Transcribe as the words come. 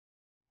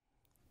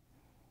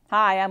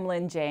Hi, I'm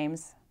Lynn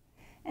James.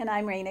 And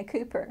I'm Raina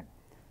Cooper.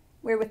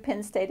 We're with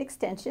Penn State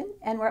Extension,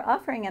 and we're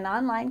offering an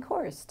online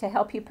course to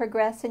help you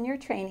progress in your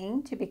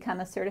training to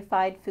become a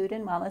certified food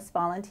and wellness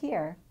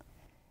volunteer.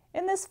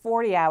 In this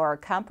 40-hour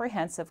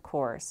comprehensive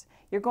course,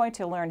 you're going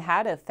to learn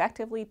how to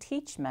effectively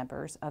teach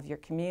members of your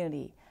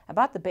community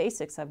about the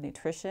basics of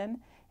nutrition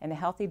and a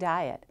healthy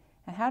diet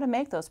and how to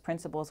make those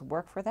principles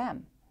work for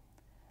them.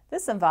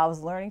 This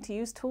involves learning to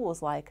use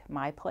tools like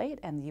MyPlate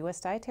and the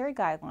U.S. Dietary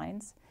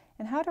Guidelines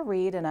and how to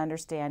read and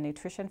understand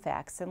nutrition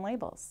facts and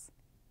labels.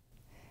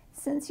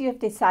 Since you have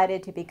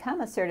decided to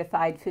become a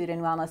certified food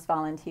and wellness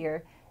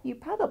volunteer, you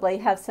probably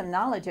have some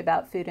knowledge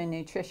about food and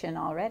nutrition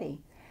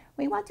already.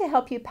 We want to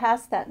help you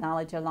pass that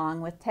knowledge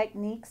along with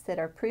techniques that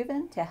are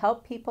proven to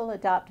help people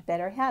adopt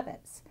better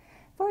habits.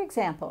 For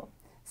example,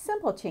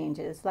 simple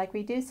changes like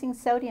reducing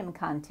sodium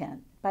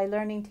content by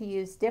learning to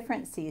use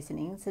different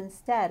seasonings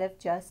instead of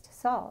just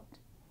salt.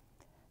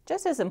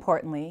 Just as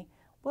importantly,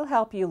 we'll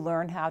help you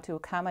learn how to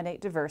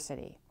accommodate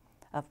diversity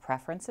of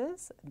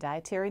preferences,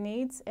 dietary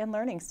needs, and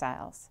learning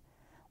styles.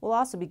 We'll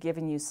also be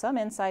giving you some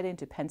insight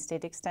into Penn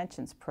State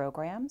Extension's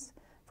programs,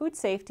 food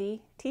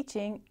safety,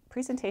 teaching,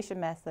 presentation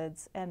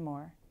methods, and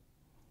more.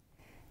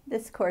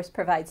 This course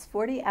provides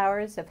 40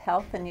 hours of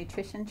health and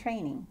nutrition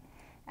training.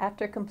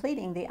 After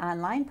completing the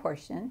online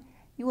portion,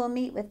 you will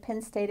meet with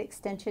Penn State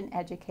Extension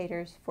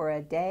educators for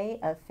a day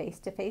of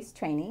face-to-face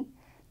training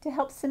to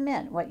help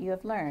cement what you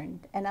have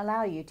learned and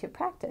allow you to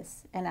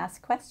practice and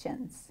ask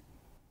questions.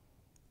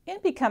 In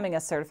becoming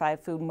a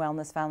certified food and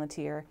wellness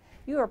volunteer,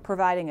 you are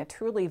providing a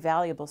truly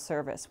valuable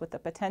service with the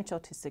potential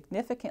to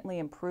significantly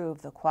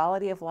improve the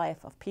quality of life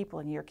of people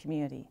in your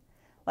community.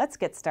 Let's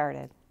get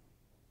started.